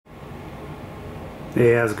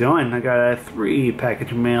Hey, how's it going? I got a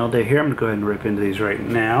 3-package mail day here. I'm gonna go ahead and rip into these right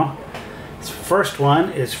now. This first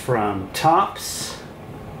one is from Tops.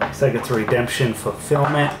 Looks like it's a redemption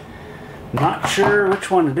fulfillment. Not sure which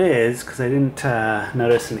one it is because I didn't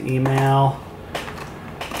notice an email.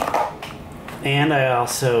 And I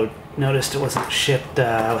also noticed it wasn't shipped with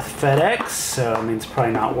FedEx, so I mean it's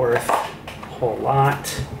probably not worth a whole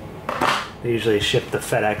lot. They usually ship the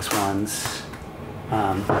FedEx ones.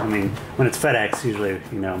 I mean, when it's FedEx, usually,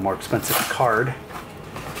 you know, more expensive card.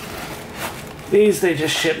 These, they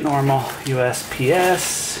just ship normal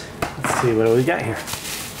USPS. Let's see, what do we got here?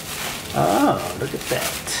 Oh, look at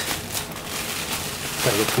that. Looks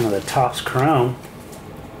like it's one of the Topps Chrome.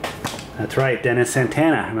 That's right, Dennis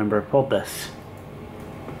Santana. I remember I pulled this.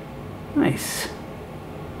 Nice.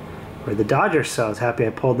 For the Dodgers, so I was happy I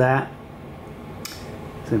pulled that.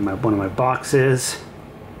 It's in one of my boxes.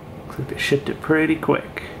 Looks like they shipped it pretty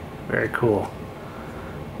quick. Very cool.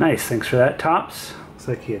 Nice, thanks for that, Tops. Looks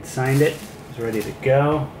like he had signed it. It's ready to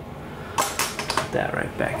go. Put that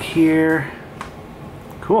right back here.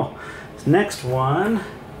 Cool. This next one.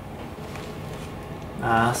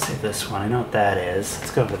 I'll save this one. I know what that is.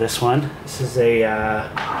 Let's go for this one. This is a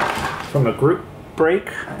from a group break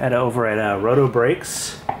over at Roto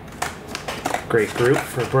Breaks. Great group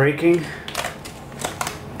for breaking.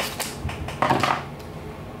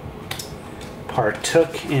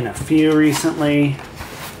 Partook in a few recently.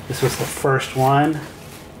 This was the first one.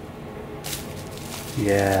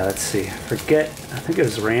 Yeah, let's see. I forget. I think it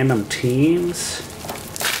was random teams.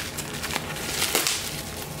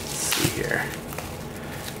 Let's see here. I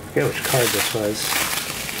forget which card this was.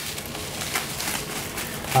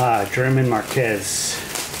 German Marquez.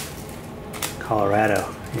 Colorado.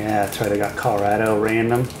 Yeah, that's right. I got Colorado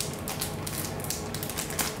random.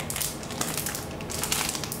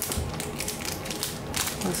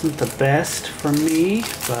 Wasn't the best for me,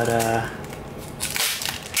 but at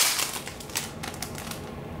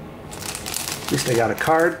least I got a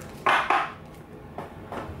card.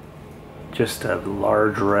 Just a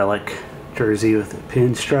large relic jersey with a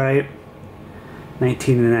pinstripe.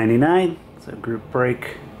 19/99. It's a group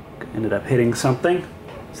break. Ended up hitting something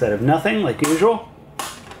instead of nothing, like usual.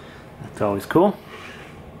 That's always cool.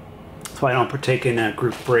 That's why I don't partake in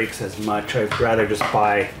group breaks as much. I'd rather just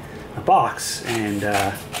buy a box and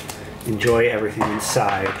enjoy everything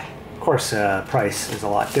inside. Of course, price is a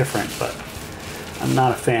lot different, but I'm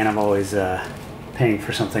not a fan of always paying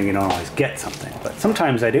for something you don't always get something, but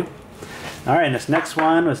sometimes I do. All right, and this next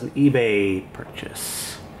one was an eBay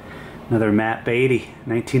purchase. Another Matt Beatty,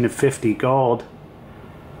 19/50 gold.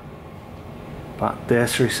 Bought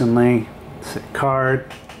this recently. It's a card.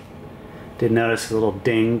 Did notice a little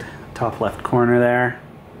dinged top left corner there.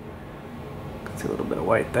 A little bit of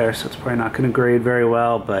white there, so it's probably not going to grade very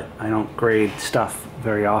well, but I don't grade stuff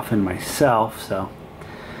very often myself, so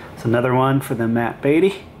it's another one for the Matt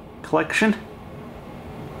Beatty collection.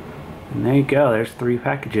 And there you go, there's 3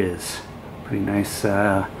 packages. Pretty nice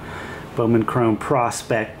Bowman Chrome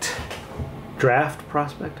Prospect Draft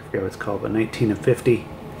Prospect, I forget what it's called, but 19/50.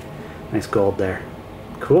 Nice gold there.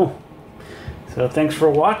 Cool. So thanks for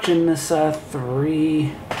watching this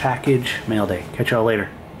 3-package mail day. Catch y'all later.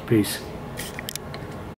 Peace.